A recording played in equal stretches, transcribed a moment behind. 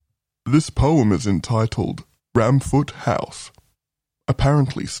This poem is entitled Ramfoot House.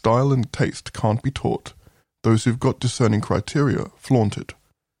 Apparently style and taste can't be taught. Those who've got discerning criteria flaunt it.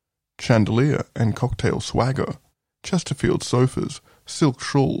 Chandelier and cocktail swagger, Chesterfield sofas, silk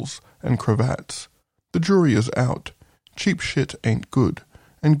shawls and cravats. The jury is out. Cheap shit ain't good,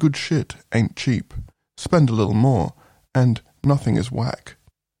 and good shit ain't cheap. Spend a little more, and nothing is whack.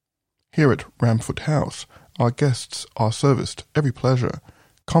 Here at Ramfoot House, our guests are serviced every pleasure,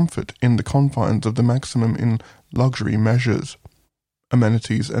 comfort in the confines of the maximum in luxury measures.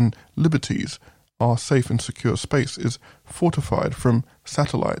 Amenities and liberties, our safe and secure space is fortified from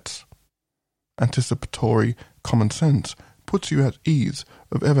satellites. Anticipatory common sense puts you at ease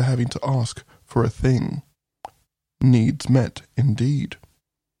of ever having to ask for a thing. Needs met, indeed.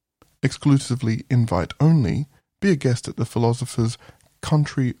 Exclusively invite only, be a guest at the philosopher's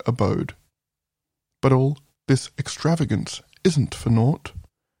country abode. But all this extravagance isn't for naught.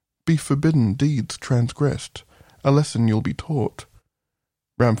 Be forbidden deeds transgressed, a lesson you'll be taught.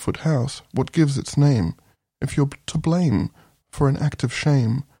 Ramfoot House, what gives its name? If you're to blame for an act of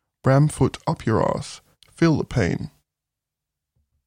shame, Ramfoot up your arse, feel the pain.